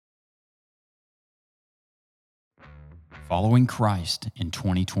Following Christ in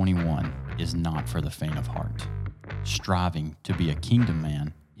 2021 is not for the faint of heart. Striving to be a kingdom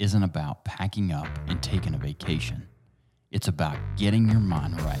man isn't about packing up and taking a vacation. It's about getting your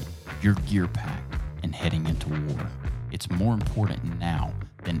mind right, your gear packed, and heading into war. It's more important now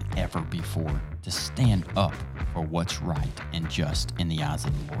than ever before to stand up for what's right and just in the eyes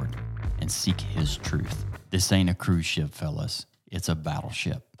of the Lord and seek His truth. This ain't a cruise ship, fellas. It's a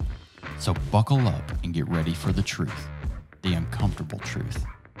battleship. So buckle up and get ready for the truth, the uncomfortable truth.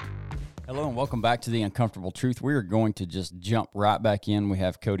 Hello and welcome back to The Uncomfortable Truth. We are going to just jump right back in. We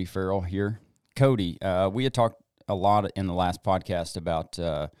have Cody Farrell here. Cody, we had talked a lot in the last podcast about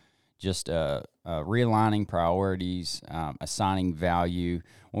realigning priorities, assigning value.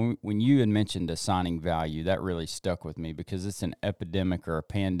 When you had mentioned assigning value, that really stuck with me because it's an epidemic or a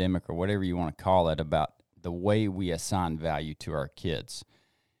pandemic or whatever you want to call it about the way we assign value to our kids.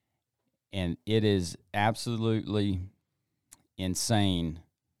 And it is absolutely insane.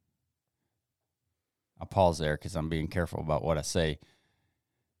 I'll pause there because I'm being careful about what I say.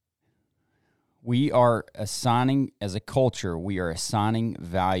 We are assigning, as a culture, we are assigning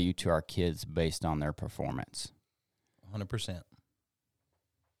value to our kids based on their performance. 100%.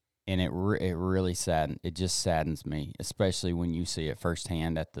 And it really saddens me, especially when you see it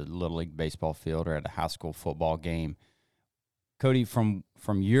firsthand at the Little League baseball field or at a high school football game. Cody, from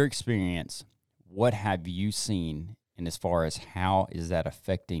your experience, what have you seen, and as far as how is that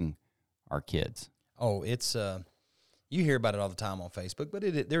affecting our kids? Oh, it's you hear about it all the time on Facebook,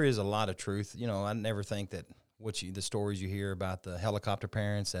 but there is a lot of truth. You know, I never think that the stories you hear about the helicopter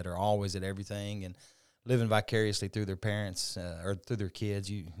parents that are always at everything and living vicariously through their parents or through their kids.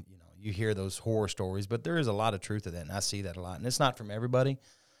 You hear those horror stories, but there is a lot of truth to that, and I see that a lot. And it's not from everybody,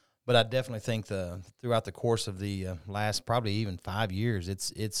 but I definitely think throughout the course of the last probably even 5 years,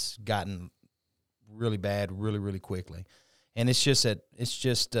 it's gotten really bad really, really quickly. And it's just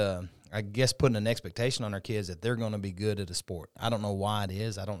I guess putting an expectation on our kids that they're going to be good at a sport. I don't know why it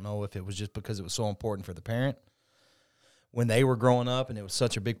is. I don't know if it was just because it was so important for the parent when they were growing up and it was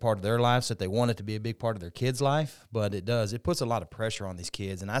such a big part of their lives that they wanted to be a big part of their kids' life. But it puts a lot of pressure on these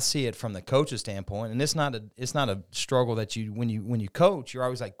kids. And I see it from the coach's standpoint. And it's not a struggle that when you coach, you're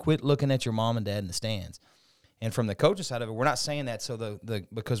always like, quit looking at your mom and dad in the stands. And from the coach's side of it, we're not saying that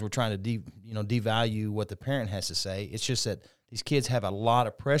because we're trying to devalue what the parent has to say. It's just that these kids have a lot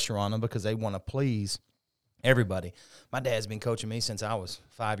of pressure on them because they want to please everybody. My dad's been coaching me since I was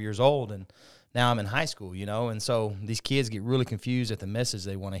 5 years old, and now I'm in high school, and so these kids get really confused at the message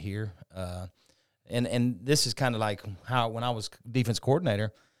they want to hear. And this is kind of like how when I was defense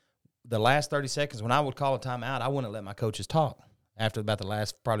coordinator, the last 30 seconds, when I would call a timeout, I wouldn't let my coaches talk after about the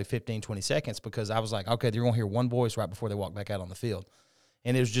last probably 15, 20 seconds because I was like, okay, they're going to hear one voice right before they walk back out on the field.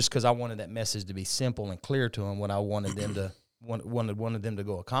 And it was just because I wanted that message to be simple and clear to them what I wanted them to wanted them to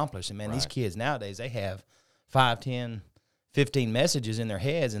go accomplish. And, man, right. These kids nowadays, they have 5, 10, 15 messages in their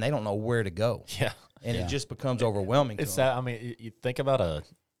heads, and they don't know where to go. Yeah. And it just becomes overwhelming to them. I mean, you think about a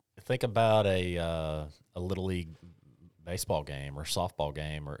Little League baseball game or softball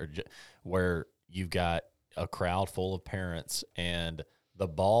game or where you've got a crowd full of parents and the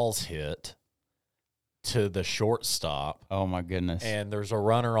ball's hit to the shortstop. Oh, my goodness. And there's a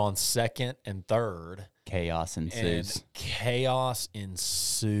runner on second and third. Chaos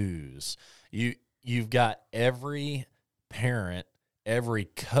ensues. You've got every parent, every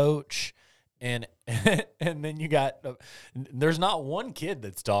coach, and then you got there's not one kid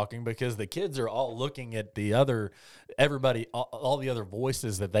that's talking because the kids are all looking at everybody, all the other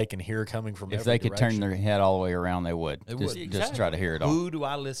voices that they can hear coming from. If they could turn their head all the way around, they would. Just try to hear it all. Who do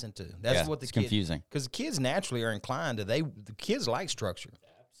I listen to? That's what it's confusing. Because the kids naturally are inclined to the kids like structure.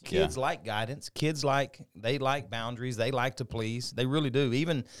 Kids like guidance. Kids like boundaries. They like to please. They really do.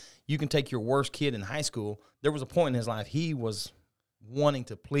 Even you can take your worst kid in high school. There was a point in his life he was wanting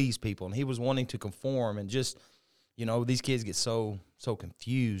to please people and he was wanting to conform and just, these kids get so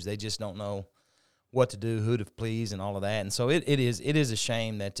confused. They just don't know what to do, who to please, and all of that. And so it is a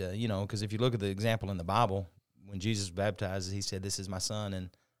shame that because if you look at the example in the Bible, when Jesus was baptized, he said, "This is my son,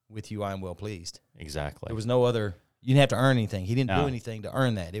 and with you I am well pleased." Exactly. There was no other. You didn't have to earn anything. He didn't do anything to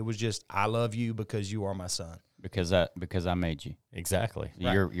earn that. It was just, I love you because you are my son. Because I made you. Exactly.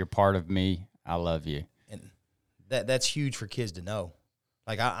 Right. You're part of me. I love you. And that's huge for kids to know.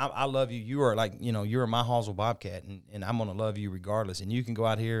 Like, I love you. You are like, you're my Hallsville Bobcat, and I'm going to love you regardless. And you can go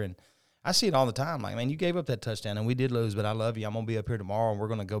out here, and I see it all the time. Like, man, you gave up that touchdown, and we did lose, but I love you. I'm going to be up here tomorrow, and we're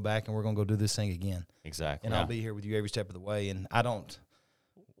going to go back, and we're going to go do this thing again. Exactly. And I'll be here with you every step of the way. And I don't.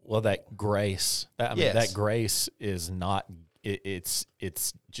 Well, that grace, that grace is not, it's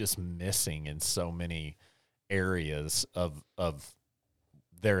just missing in so many areas of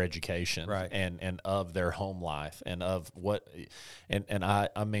their education, Right. and of their home life, and of what, and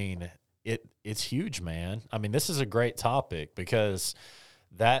I mean, it's huge, man. I mean, this is a great topic because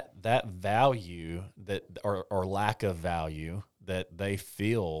that value that or lack of value that they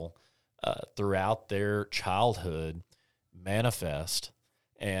feel throughout their childhood manifest,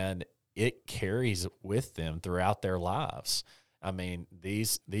 and it carries with them throughout their lives. I mean,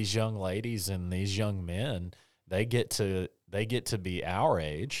 these young ladies and these young men, they get to be our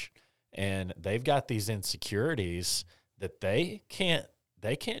age, and they've got these insecurities that they can't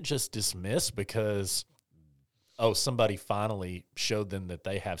just dismiss because, oh, somebody finally showed them that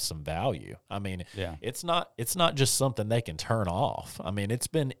they have some value. I mean, Yeah. it's not just something they can turn off. I mean, it's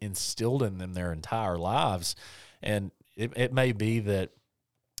been instilled in them their entire lives, and it may be that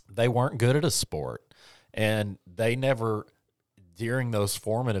they weren't good at a sport, and they never, during those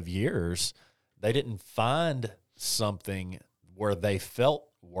formative years, they didn't find something where they felt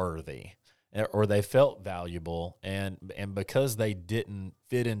worthy or they felt valuable, and because they didn't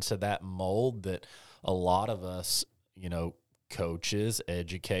fit into that mold that a lot of us, coaches,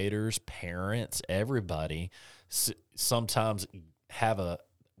 educators, parents, everybody sometimes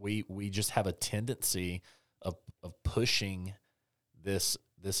we just have a tendency of pushing this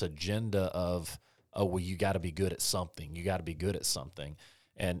agenda of, oh, well, you got to be good at something. You got to be good at something.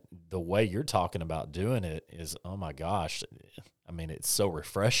 And the way you're talking about doing it is, oh my gosh, I mean, it's so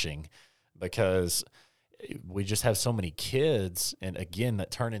refreshing because we just have so many kids, and again,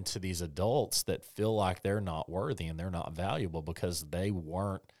 that turn into these adults that feel like they're not worthy and they're not valuable because they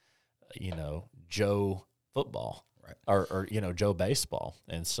weren't, Joe football, right, or Joe baseball.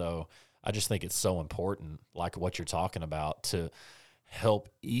 And so I just think it's so important, like what you're talking about, to help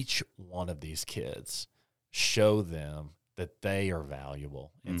each one of these kids, show them that they are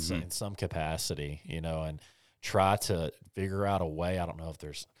valuable in some capacity, and try to figure out a way. I don't know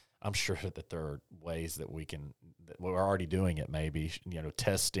if I'm sure that there are ways that we're already doing it, maybe,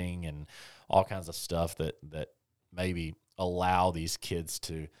 testing and all kinds of stuff that maybe allow these kids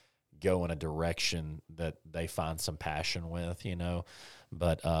to go in a direction that they find some passion with,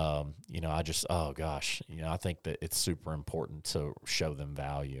 but, I just, oh gosh, I think that it's super important to show them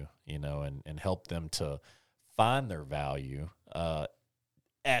value, and help them to find their value,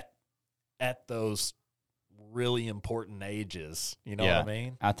 at those really important ages, what I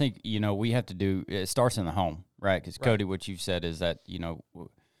mean? I think, we have to do, it starts in the home, right? Because Right. Cody, what you've said is that,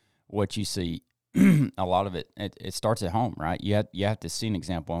 what you see, a lot of it starts at home, right? You have to see an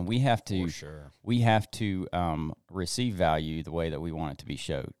example, and we have to, For sure. we have to receive value the way that we want it to be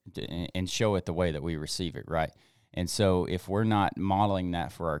showed, and show it the way that we receive it, right? And so if we're not modeling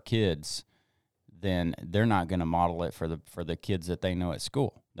that for our kids, then they're not going to model it for the kids that they know at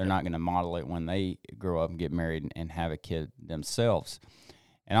school. They're not going to model it when they grow up and get married and have a kid themselves.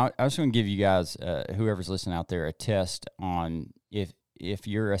 And I was going to give you guys, whoever's listening out there, a test on if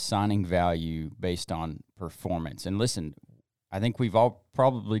you're assigning value based on performance. And listen, I think we've all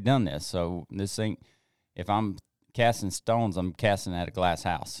probably done this. So this ain't, if I'm casting stones, I'm casting at a glass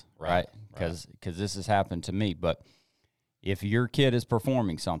house, right? Because this has happened to me. But if your kid is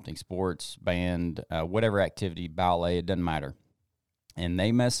performing something, sports, band, whatever activity, ballet, it doesn't matter, and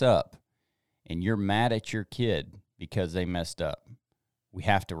they mess up, and you're mad at your kid because they messed up, we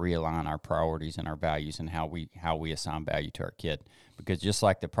have to realign our priorities and our values and how we assign value to our kid. Because just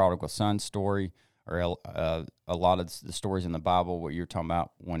like the prodigal son story, or a lot of the stories in the Bible, what you're talking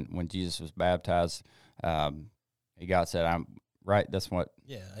about, when Jesus was baptized, God said, "I'm right." That's what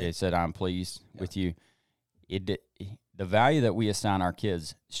it said. "I'm pleased with you." The value that we assign our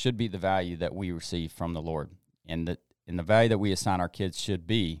kids should be the value that we receive from the Lord, and the value that we assign our kids should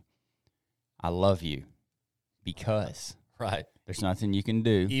be, "I love you," because Right. there's nothing you can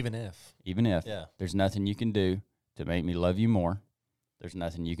do, Even if. Yeah. there's nothing you can do to make me love you more. There's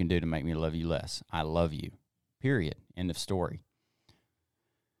nothing you can do to make me love you less. I love you. Period. End of story.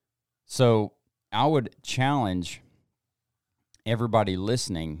 So I would challenge everybody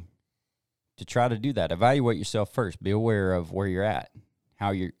listening to try to do that. Evaluate yourself first. Be aware of where you're at, how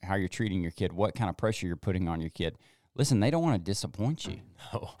you're treating your kid, what kind of pressure you're putting on your kid. Listen, they don't want to disappoint you.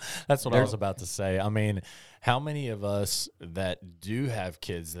 No, that's what I was about to say. I mean, how many of us that do have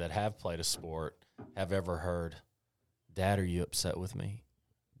kids that have played a sport have ever heard, "Dad, are you upset with me?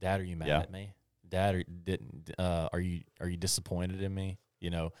 Dad, are you mad at me? Dad, are you disappointed in me?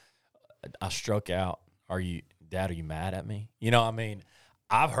 I struck out. Dad, are you mad at me?" I mean,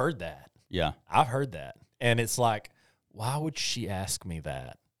 I've heard that. Yeah. I've heard that. And it's like, why would she ask me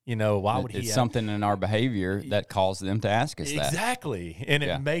that? You know, why would It's he? something in our behavior that caused them to ask us that. Exactly. And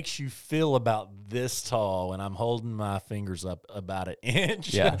Yeah. it makes you feel about this tall, and I'm holding my fingers up about an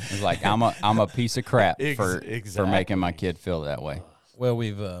inch. Yeah, it's like I'm a piece of crap for making my kid feel that way. Well,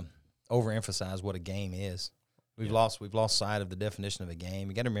 we've overemphasized what a game is. We've lost sight of the definition of a game.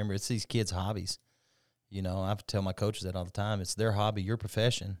 You got to remember, it's these kids' hobbies. You know, I have to tell my coaches that all the time. It's their hobby, your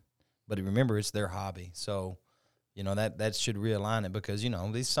profession, but remember, it's their hobby. So, you know, that should realign it, because, you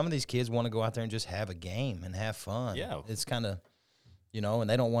know, some of these kids want to go out there and just have a game and have fun. Yeah. It's kind of, you know, and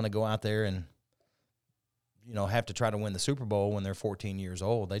they don't want to go out there and, you know, have to try to win the Super Bowl when they're 14 years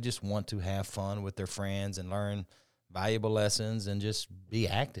old. They just want to have fun with their friends and learn valuable lessons and just be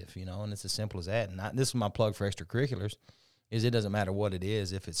active, you know, and it's as simple as that. And this is my plug for extracurriculars, is it doesn't matter what it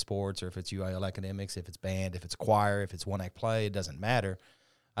is, if it's sports or if it's UIL academics, if it's band, if it's choir, if it's one-act play, it doesn't matter.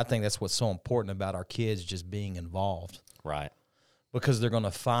 I think that's what's so important about our kids just being involved. Right. Because they're going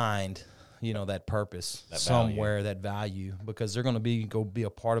to find, you know, that purpose somewhere, that value, because they're going to go be a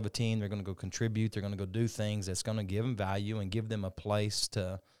part of a team. They're going to go contribute. They're going to go do things that's going to give them value and give them a place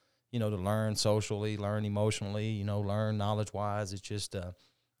to, you know, to learn socially, learn emotionally, you know, learn knowledge-wise. It's just,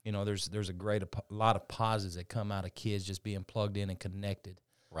 you know, there's a lot of positives that come out of kids just being plugged in and connected,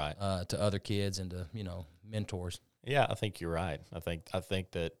 right, to other kids and to, you know, mentors. Yeah, I think you're right. I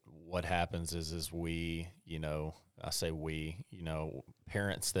think that what happens is we, you know, I say we, you know,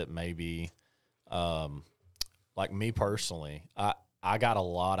 parents that maybe, like me personally, I got a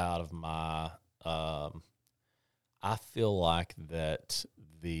lot out of my, I feel like that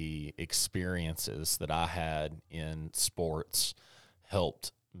the experiences that I had in sports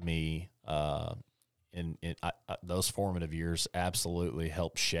helped me, those formative years absolutely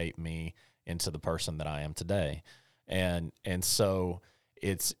helped shape me into the person that I am today. And so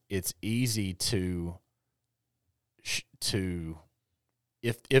it's easy to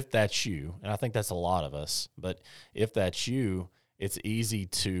if that's you, and I think that's a lot of us, but if that's you, it's easy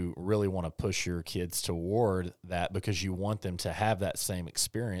to really want to push your kids toward that because you want them to have that same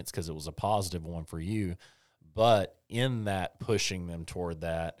experience because it was a positive one for you. But in that pushing them toward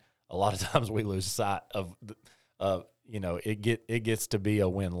that, a lot of times we lose sight of you know, it gets to be a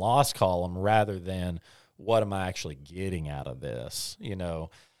win-loss column rather than what am I actually getting out of this? You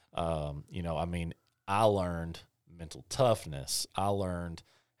know, I mean, I learned mental toughness. I learned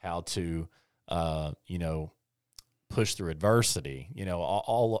how to, you know, push through adversity. You know,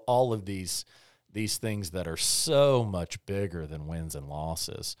 all of these things that are so much bigger than wins and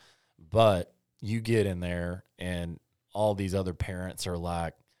losses. But you get in there, and all these other parents are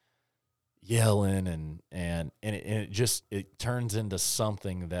like yelling, and it turns into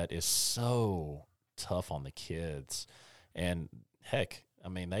something that is so tough on the kids. And heck, I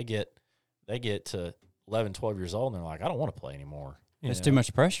mean, they get to 11, 12 years old, and they're like, I don't want to play anymore. It's too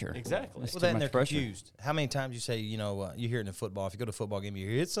much pressure. Exactly. It's Well, too then much they're pressure. confused. How many times you say, you know, you hear it in football. If you go to a football game, you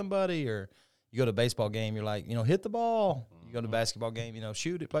hit somebody, or you go to a baseball game, you're like, you know, hit the ball. You go to a basketball game, you know,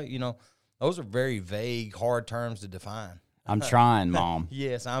 shoot it, play. You know, those are very vague, hard terms to define. I'm trying, Mom.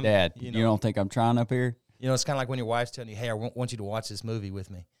 Yes, I'm. Dad, you you, know, don't think I'm trying up here? You know, it's kind of like when your wife's telling you, hey, I want you to watch this movie with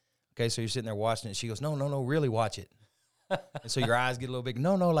me. Okay, so you're sitting there watching it. She goes, no, really watch it. And so your eyes get a little big.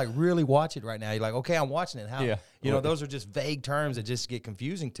 No, like really watch it right now. You're like, okay, I'm watching it. How? Yeah. You know, those are just vague terms that just get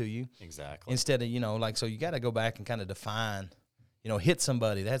confusing to you. Exactly. Instead of, you know, like, so you got to go back and kind of define, you know, hit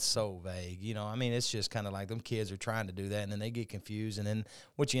somebody. That's so vague. You know, I mean, it's just kind of like them kids are trying to do that, and then they get confused. And then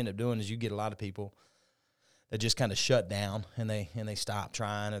what you end up doing is you get a lot of people that just kind of shut down, and they stop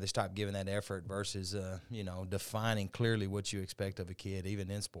trying, or they stop giving that effort versus, you know, defining clearly what you expect of a kid, even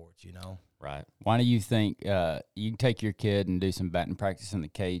in sports, you know. Right. Why do you think you can take your kid and do some batting practice in the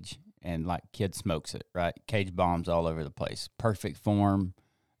cage, and like kid smokes it, right? Cage bombs all over the place. Perfect form,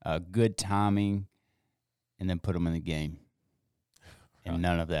 good timing, and then put them in the game. And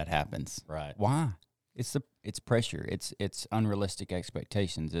none of that happens. Right. Why? It's pressure. It's unrealistic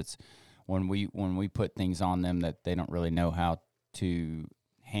expectations. It's when we put things on them that they don't really know how to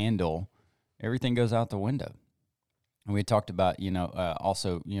handle, everything goes out the window. And we talked about, you know,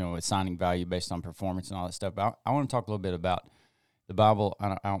 also, you know, assigning value based on performance and all that stuff. But I want to talk a little bit about the Bible.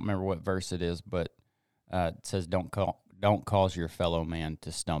 I don't remember what verse it is, but it says, "Don't cause your fellow man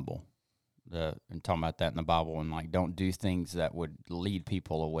to stumble." And talking about that in the Bible, and like, don't do things that would lead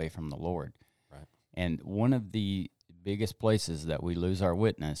people away from the Lord. Right. And one of the biggest places that we lose our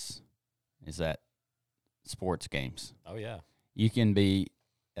witness is at sports games. Oh yeah. You can be,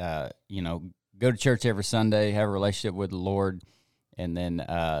 you know, go to church every Sunday, have a relationship with the Lord, and then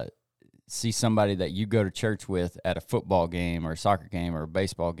see somebody that you go to church with at a football game or a soccer game or a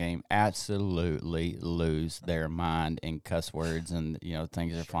baseball game absolutely lose their mind in cuss words and,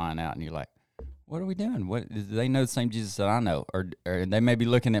 things are flying out, and you're like, what are we doing? What do they know the same Jesus that I know? Or they may be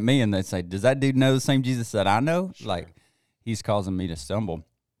looking at me and they say, does that dude know the same Jesus that I know? Sure. Like, he's causing me to stumble.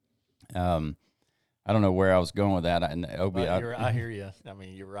 I don't know where I was going with that. I hear you. I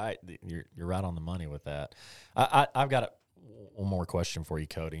mean, you're right. You're right on the money with that. I've got one more question for you,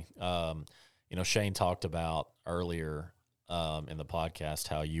 Cody. Shane talked about earlier in the podcast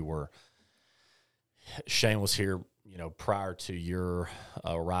how Shane was here, prior to your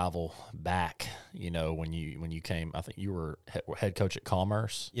arrival back. When you came, I think you were head coach at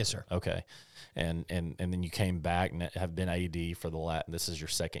Commerce. Yes, sir. Okay, and then you came back and have been AD for this is your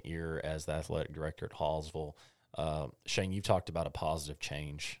second year as the athletic director at Hallsville. Shane, you've talked about a positive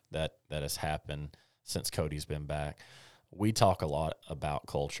change that has happened since Cody's been back. We talk a lot about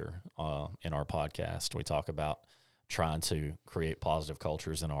culture in our podcast. We talk about trying to create positive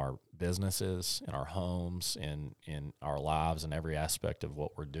cultures in our businesses, in our homes, in our lives, and every aspect of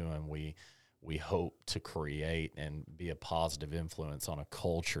what we're doing. We hope to create and be a positive influence on a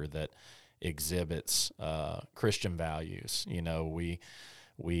culture that exhibits Christian values. We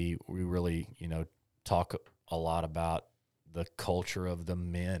really talk a lot about the culture of the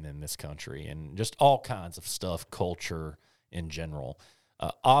men in this country and just all kinds of stuff, culture in general.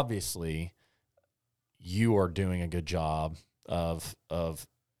 Obviously, you are doing a good job of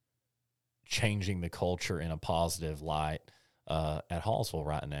changing the culture in a positive light at Hallsville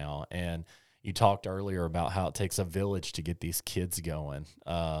right now. And you talked earlier about how it takes a village to get these kids going.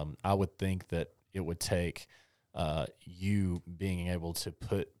 I would think that it would take you being able to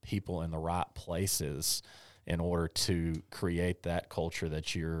put people in the right places in order to create that culture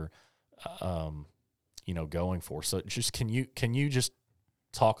that you're, going for. So just can you just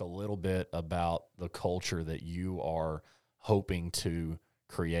talk a little bit about the culture that you are hoping to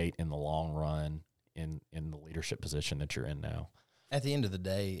create in the long run in the leadership position that you're in now? At the end of the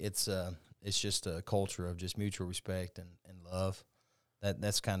day, it's just a culture of just mutual respect and love.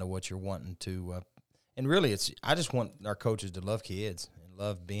 That's kind of what you're wanting to. And really, I just want our coaches to love kids and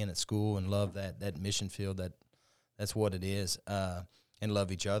love being at school and love that mission field. That's what it is, and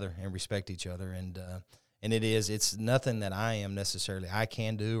love each other and respect each other. And it's nothing that I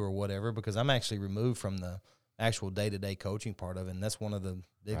can do or whatever, because I'm actually removed from the actual day-to-day coaching part of it, and that's one of the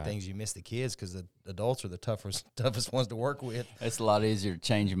big things you miss the kids, because the adults are the toughest ones to work with. It's a lot easier to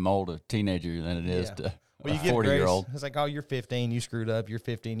change a mold of teenager than it is to a 40-year-old. It's like, oh, you're 15, you screwed up. You're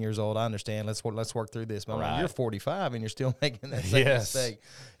 15 years old. I understand. Let's work through this. But I'm like, you're 45 and you're still making that same mistake,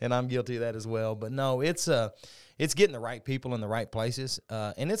 and I'm guilty of that as well. But no, it's getting the right people in the right places,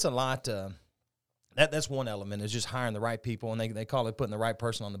 and it's a lot. That's one element, is just hiring the right people, and they call it putting the right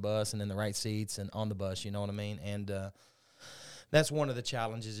person on the bus and in the right seats and on the bus, you know what I mean? And that's one of the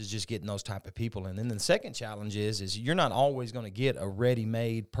challenges, is just getting those type of people in. And then the second challenge is you're not always going to get a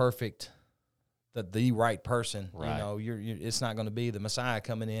ready-made, perfect, the right person. Right. It's not going to be the Messiah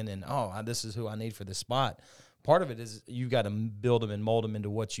coming in and, this is who I need for this spot. Part of it is you've got to build them and mold them into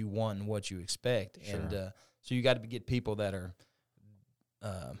what you want and what you expect. Sure. And so you got to get people that are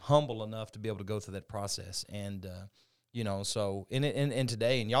humble enough to be able to go through that process. And, so in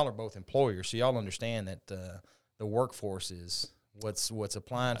today, and y'all are both employers, so y'all understand that the workforce is what's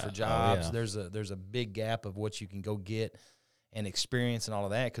applying for jobs. There's a big gap of what you can go get and experience and all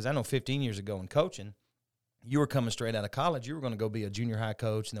of that. Because I know 15 years ago in coaching, you were coming straight out of college. You were going to go be a junior high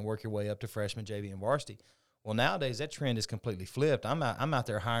coach and then work your way up to freshman, JV, and varsity. Well, nowadays that trend is completely flipped. I'm out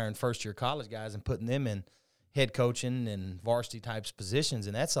there hiring first-year college guys and putting them in head coaching and varsity types positions,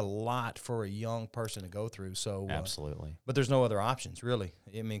 and that's a lot for a young person to go through. So absolutely, but there's no other options, really.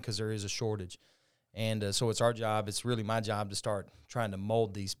 I mean, because there is a shortage, and so it's our job. It's really my job to start trying to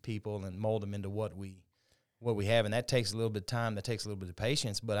mold these people and mold them into what we have, and that takes a little bit of time. That takes a little bit of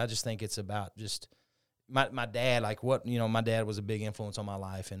patience. But I just think it's about just my dad. Like my dad was a big influence on my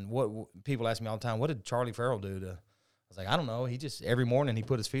life, and what people ask me all the time, what did Charlie Farrell do to? I was like, I don't know. He just every morning he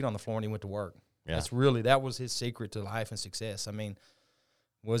put his feet on the floor and he went to work. Yeah. That was his secret to life and success. I mean,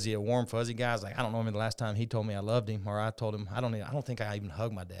 was he a warm, fuzzy guy? I was like, I don't know. The last time he told me I loved him, or I told him, I don't think I even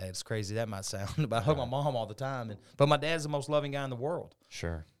hugged my dad. It's crazy that might sound, but I hug my mom all the time. But my dad's the most loving guy in the world.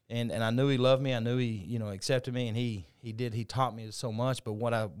 Sure. And I knew he loved me. I knew he, accepted me, and he taught me so much. But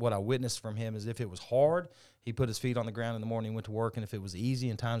what I witnessed from him is, if it was hard, he put his feet on the ground in the morning and went to work. And if it was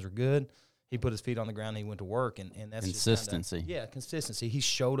easy and times were good, he put his feet on the ground and he went to work, and that's consistency. Consistency. He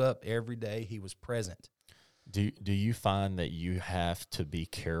showed up every day. He was present. Do you find that you have to be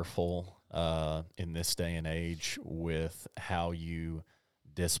careful in this day and age with how you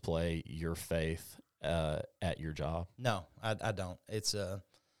display your faith at your job? No, I don't. It's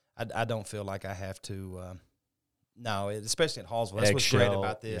I don't feel like I have to. No, especially at Hallsville. That's what's great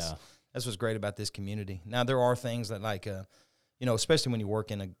about this. Yeah. That's what's great about this community. Now there are things that like, especially when you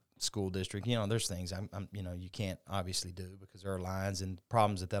work in a school district, there's things you can't obviously do because there are lines and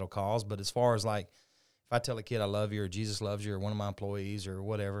problems that'll cause. But as far as like, if I tell a kid I love you or Jesus loves you or one of my employees or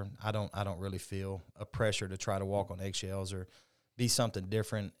whatever, I don't really feel a pressure to try to walk on eggshells or be something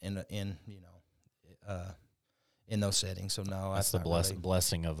different in those settings. So no, that's the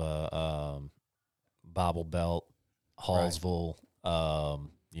blessing of a Bible Belt, Hallsville. Right.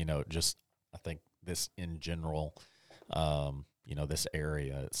 Just I think this in general, this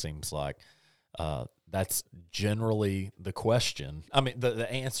area. It seems like that's generally the question. I mean, the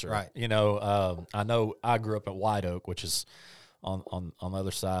answer. Right. I know I grew up at White Oak, which is on the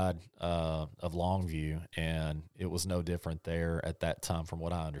other side of Longview, and it was no different there at that time, from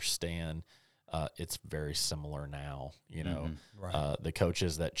what I understand. It's very similar now. Right. The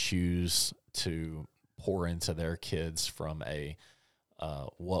coaches that choose to pour into their kids from a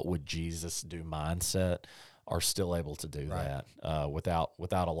what would Jesus do mindset are still able to do right. that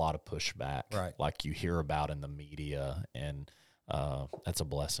without a lot of pushback, right. like you hear about in the media, and that's a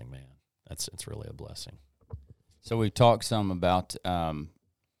blessing, man. It's really a blessing. So we talked some about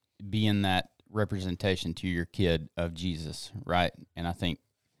being that representation to your kid of Jesus, right? And I think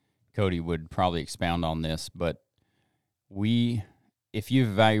Cody would probably expound on this, but if you've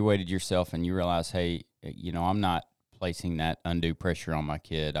evaluated yourself and you realize, hey, I'm not placing that undue pressure on my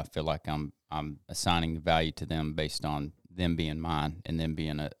kid. I feel like I'm assigning value to them based on them being mine and them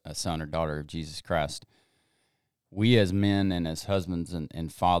being a son or daughter of Jesus Christ. We as men and as husbands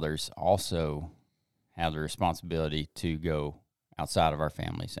and fathers also have the responsibility to go outside of our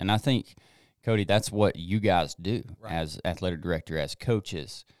families. And I think, Cody, that's what you guys do as athletic director, as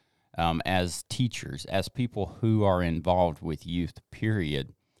coaches, as teachers, as people who are involved with youth,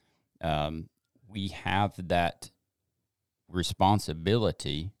 period. We have that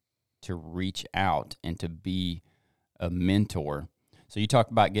responsibility to reach out and to be a mentor. So you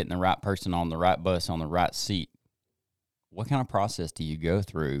talk about getting the right person on the right bus, on the right seat. What kind of process do you go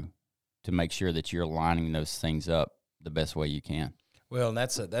through to make sure that you're lining those things up the best way you can? Well, and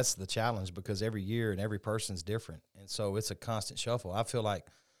that's the challenge, because every year and every person's different. And so it's a constant shuffle. I feel like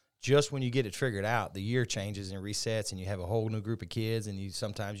just when you get it figured out, the year changes and resets, and you have a whole new group of kids, and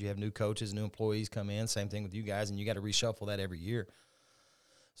sometimes you have new coaches, new employees come in. Same thing with you guys, and you got to reshuffle that every year.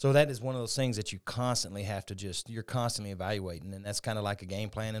 So that is one of those things that you constantly have to you're constantly evaluating, and that's kind of like a game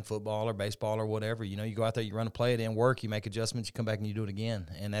plan in football or baseball or whatever. You go out there, you run a play, it didn't work, you make adjustments, you come back and you do it again,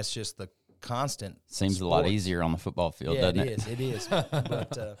 and that's just the constant Seems sport. A lot easier on the football field, doesn't it? It is.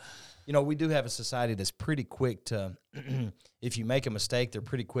 But, we do have a society that's pretty quick to, if you make a mistake, they're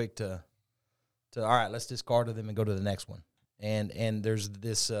pretty quick to all right, let's discard them and go to the next one. And there's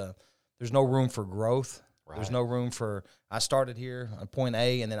this, there's no room for growth. Right. There's no room for, I started here on point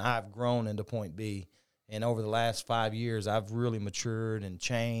A, and then I've grown into point B. And over the last 5 years, I've really matured and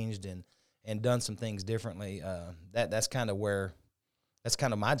changed and done some things differently. That's kind of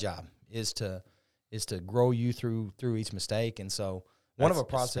my job is to grow you through each mistake. And so one of the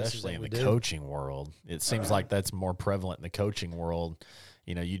processes especially that in the coaching world, it seems like that's more prevalent in the coaching world.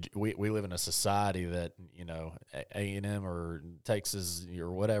 We live in a society that A&M or Texas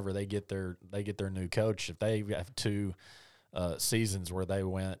or whatever, they get their new coach. If they have 2 seasons where they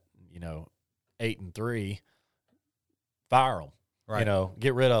went 8-3, fire them. Right.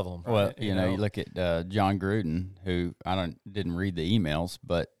 Get rid of them. Well, you look at John Gruden, who didn't read the emails,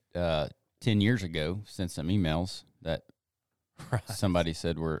 but 10 years ago, sent some emails that somebody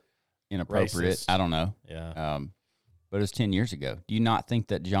said were inappropriate. Racist. I don't know. Yeah. But it was 10 years ago. Do you not think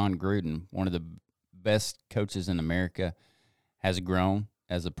that John Gruden, one of the best coaches in America, has grown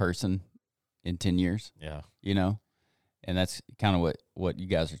as a person in 10 years? Yeah. And that's kind of what you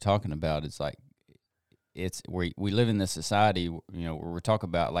guys are talking about. It's like, we live in this society, where we're talking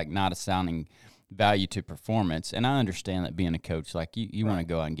about like not assigning value to performance. And I understand that being a coach, like you want to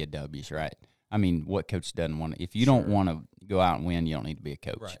go out and get W's, right? I mean, what coach doesn't want to? If you don't want to go out and win, you don't need to be a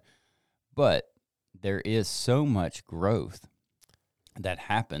coach. Right. But there is so much growth that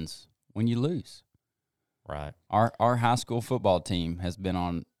happens when you lose. Right. Our high school football team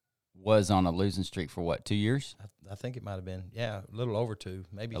was on a losing streak for what, 2 years? I think it might have been, a little over 2,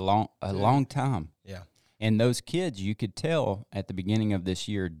 maybe. A long time. Yeah. And those kids, you could tell at the beginning of this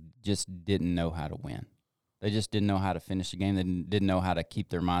year, just didn't know how to win. They just didn't know how to finish the game. They didn't know how to keep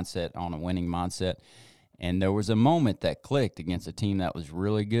their mindset on a winning mindset. And there was a moment that clicked against a team that was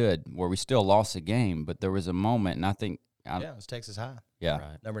really good, where we still lost the game, but there was a moment, and I think Yeah, it's Texas High. Yeah.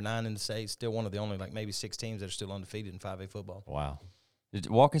 Right. Number 9 in the state, still one of the only maybe 6 teams that are still undefeated in 5A football. Wow.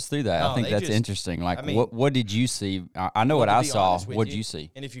 Walk us through that. No, I think they that's just- interesting. Like, I mean- what did you see? I know Well, what to I be saw. honest with What did you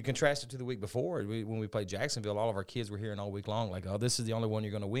see? And if you contrast it to the week before, when we played Jacksonville, all of our kids were hearing all week long, like, oh, this is the only one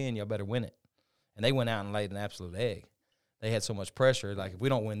you're going to win. Y'all better win it. And they went out and laid an absolute egg. They had so much pressure. Like, if we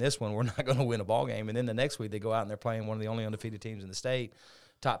don't win this one, we're not going to win a ball game. And then the next week they go out and they're playing one of the only undefeated teams in the state,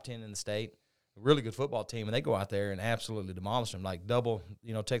 top 10 in the state, a really good football team. And they go out there and absolutely demolish them, like double.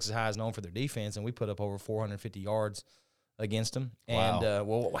 Texas High is known for their defense, and we put up over 450 yards against them. And,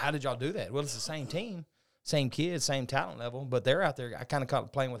 well, how did y'all do that? Well, it's the same team, same kids, same talent level, but they're out there. I kind of call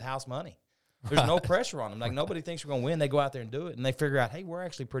it playing with house money. There's no pressure on them. Like, nobody thinks we're going to win. They go out there and do it, and they figure out, hey, we're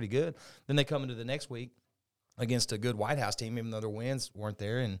actually pretty good. Then they come into the next week against a good White House team, even though their wins weren't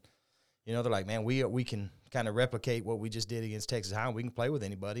there. And, they're like, man, we can kind of replicate what we just did against Texas High. We can play with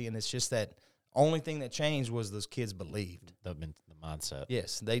anybody. And it's just that only thing that changed was those kids believed. The mindset.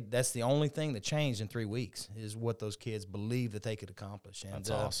 Yes, that's the only thing that changed in 3 weeks is what those kids believed that they could accomplish. And That's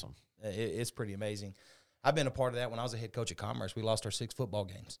awesome. It's pretty amazing. I've been a part of that when I was a head coach at Commerce. We lost our 6 football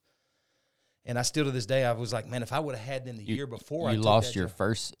games. And I still, to this day, I was like, man, if I would have had them the year before, You lost your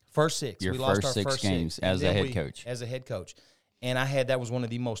first 6. your We lost first our 6 first games 6. as And a then head coach. As a head coach. And that was one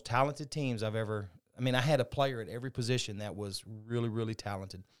of the most talented teams I've ever – I had a player at every position that was really, really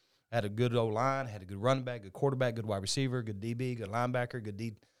talented. I had a good O-line, had a good running back, good quarterback, good wide receiver, good DB, good linebacker, good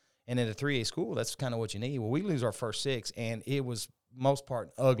D. And in a 3A school, that's kind of what you need. Well, we lose our first 6, and it was most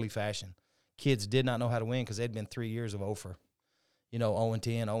part ugly fashion. Kids did not know how to win because they'd been 3 years of 0 for, 0-10,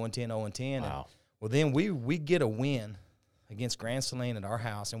 0-10, 0-10. Wow. Well, then we get a win against Grand Saline at our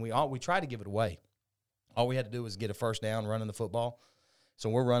house, and we tried to give it away. All we had to do was get a first down running the football. So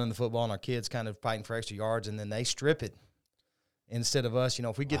we're running the football, and our kids kind of fighting for extra yards, and then they strip it. Instead of us,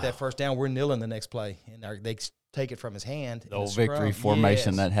 if we get that first down, we're kneeling the next play, and they take it from his hand. The old victory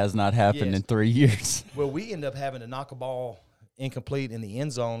formation that has not happened in 3 years. Well, we end up having to knock a ball incomplete in the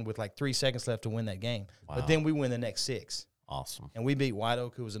end zone with like 3 seconds left to win that game. Wow. But then we win the next 6. Awesome. And we beat White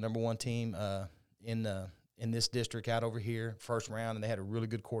Oak, who was the number 1 team in this district out over here, first round, and they had a really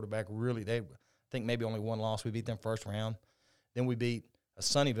good quarterback. I think maybe only 1 loss. We beat them first round. Then we beat a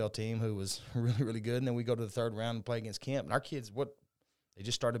Sunnyvale team who was really, really good, and then we go to the 3rd round and play against Kemp. And our kids, they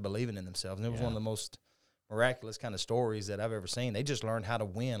just started believing in themselves, and it was one of the most miraculous kind of stories that I've ever seen. They just learned how to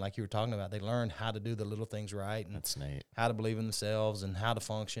win, like you were talking about. They learned how to do the little things right, and That's neat. how to believe in themselves and how to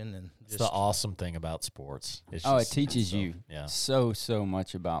function. And It's the awesome thing about sports. It's It just teaches you so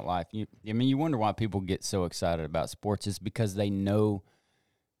much about life. You wonder why people get so excited about sports. It's because they know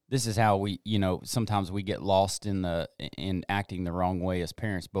this is how we, sometimes we get lost in acting the wrong way as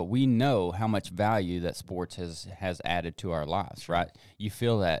parents, but we know how much value that sports has added to our lives, right? You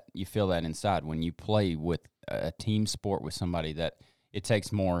feel that inside when you play with a team sport with somebody that it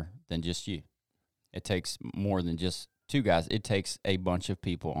takes more than just you. It takes more than just 2 guys. It takes a bunch of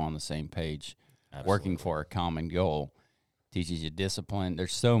people on the same page. Absolutely. Working for a common goal. Teaches you discipline.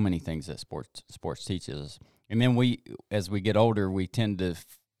 There's so many things that sports teaches us. And then as we get older, we tend to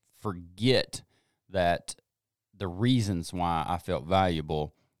forget that the reasons why I felt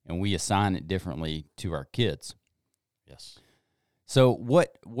valuable, and we assign it differently to our kids. Yes. So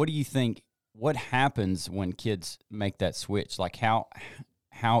what do you think, what happens when kids make that switch? Like how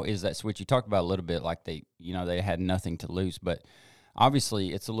is that switch? You talked about a little bit like they had nothing to lose, but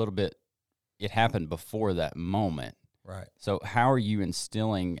obviously it's a little bit, it happened before that moment. right. So how are you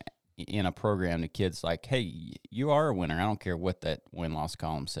instilling in a program to kids like, hey, you are a winner. I don't care what that win-loss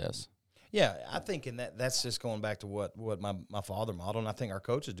column says. Yeah, I think that's just going back to what my father modeled, and I think our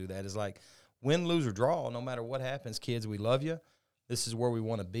coaches do that, is like win, lose, or draw, no matter what happens, kids, we love you. This is where we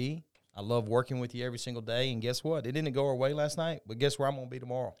want to be. I love working with you every single day, and guess what? It didn't go our way last night, but guess where I'm going to be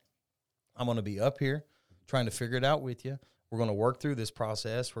tomorrow? I'm going to be up here trying to figure it out with you. We're going to work through this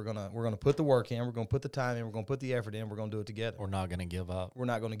process. We're going to put the work in. We're going to put the time in. We're going to put the effort in. We're going to do it together. We're not going to give up. We're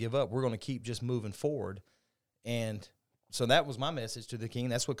not going to give up. We're going to keep just moving forward. And so that was my message to the King.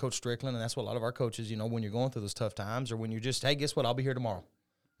 That's what Coach Strickland, and that's what a lot of our coaches, when you're going through those tough times, or when you're just, hey, guess what? I'll be here tomorrow.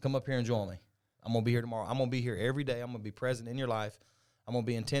 Come up here and join me. I'm going to be here tomorrow. I'm going to be here every day. I'm going to be present in your life. I'm going to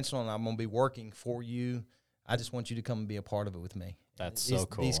be intentional, and I'm going to be working for you. I just want you to come and be a part of it with me. That's so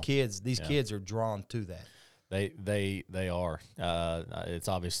cool. These kids are drawn to that. They are. It's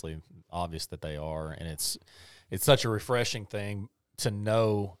obviously obvious that they are, and it's such a refreshing thing to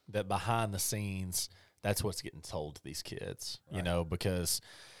know that behind the scenes, that's what's getting told to these kids. Right. Because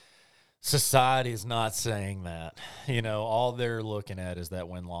society is not saying that. All they're looking at is that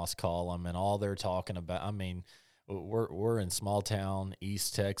win-loss column, and all they're talking about. I mean, we're in small town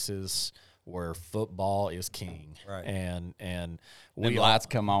East Texas, where football is king. Right. And When lights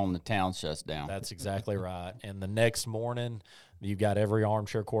come on, the town shuts down. That's exactly right. And the next morning, you've got every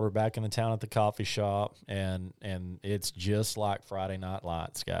armchair quarterback in the town at the coffee shop, and it's just like Friday Night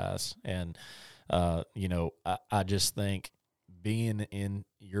Lights, guys. And I just think being in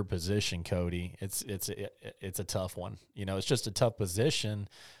your position, Cody, it's a tough one. It's just a tough position.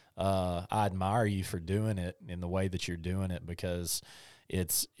 I admire you for doing it in the way that you're doing it, because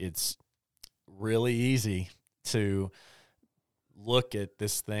it's really easy to look at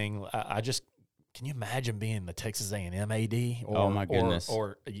this thing. Can you imagine being the Texas A&M AD? Oh my goodness!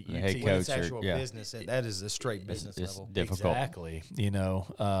 Or the head When coach, it's actual business, that is a straight business it's level. difficult. Exactly.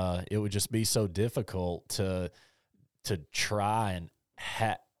 It would just be so difficult to try and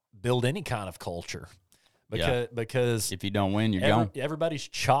build any kind of culture, because If you don't win, you're gone. everybody's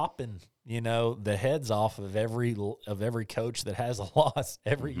chopping the heads off of every coach that has a loss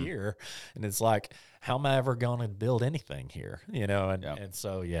every year, and it's like, how am I ever going to build anything here? And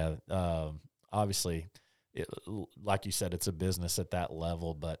so obviously, like you said, it's a business at that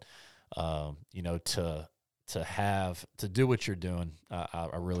level, but to do what you're doing, I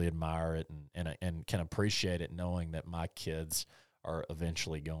really admire it and can appreciate it, knowing that my kids are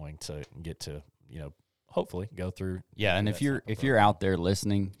eventually going to get to hopefully go through. Yeah, and if you're out there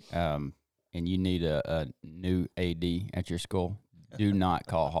listening, and you need a new AD at your school, do not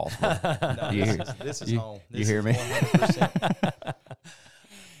call Hallsville. No, this is home. You hear me? 100%.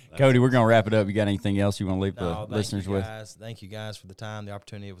 Cody, we're gonna wrap it up. You got anything else you want to leave the listeners with? Thank you guys for the time, the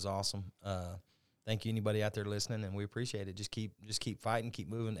opportunity. It was awesome. Thank you, anybody out there listening, and we appreciate it. Just keep fighting, keep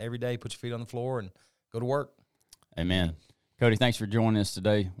moving every day. Put your feet on the floor and go to work. Amen. Cody, thanks for joining us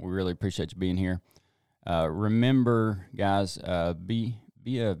today. We really appreciate you being here. Remember, guys, be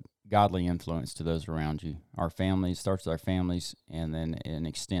a godly influence to those around you. Our families, starts with our families, and then it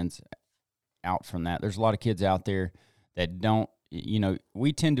extends out from that. There's a lot of kids out there that don't,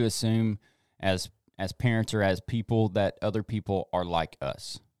 we tend to assume as parents or as people that other people are like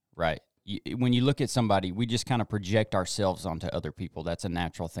us, right? When you look at somebody, we just kind of project ourselves onto other people. That's a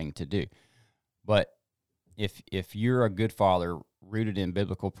natural thing to do. But if you're a good father rooted in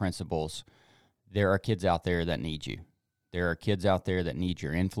biblical principles, there are kids out there that need you. There are kids out there that need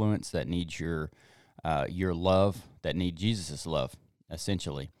your influence, that need your love, that need Jesus' love,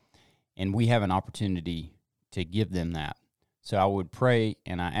 essentially. And we have an opportunity to give them that. So I would pray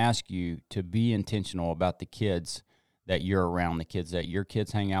and I ask you to be intentional about the kids that you're around, the kids that your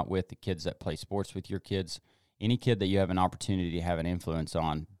kids hang out with, the kids that play sports with your kids. Any kid that you have an opportunity to have an influence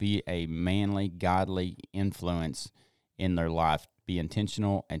on, be a manly, godly influence in their life. Be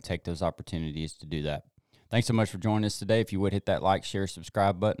intentional and take those opportunities to do that. Thanks so much for joining us today. If you would hit that like, share,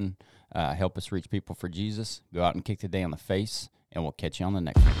 subscribe button, help us reach people for Jesus. Go out and kick the day on the face, and we'll catch you on the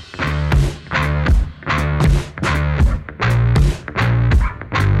next one.